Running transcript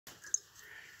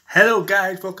Hello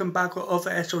guys, welcome back with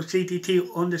other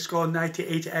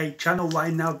SOCDT_9088 channel.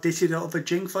 Right now, this is the other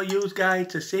drink for you guys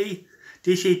to see.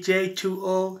 This is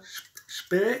J2O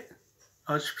Spritz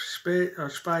or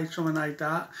Sprite, something like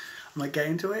that. I'm gonna get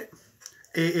into it.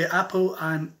 It is apple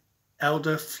and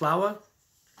elderflower.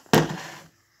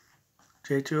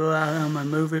 J2O, I'm gonna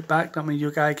move it back. That means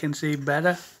you guys can see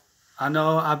better. I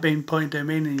know I've been putting them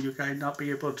in and you guys not be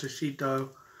able to see the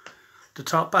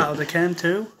top part of the can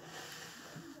too.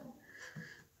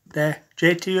 There,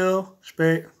 J2O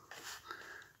Spritz,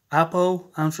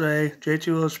 apple, I'm sorry,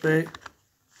 J2O Spritz.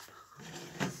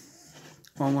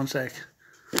 One sec.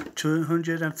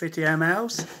 250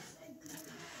 mLs.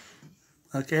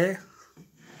 Okay.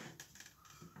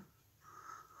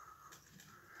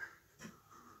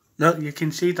 Look, you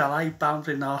can see the light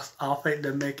bouncing off it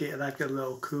to make it like a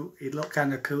little cool. It looked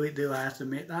kind of cool, it do, I have to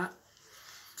admit that.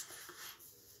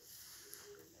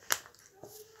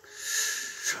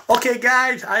 Okay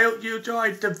guys, I hope you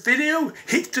enjoyed the video.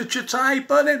 Hit the subscribe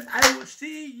button. I will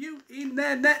see you in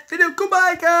the next video.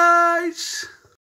 Goodbye guys.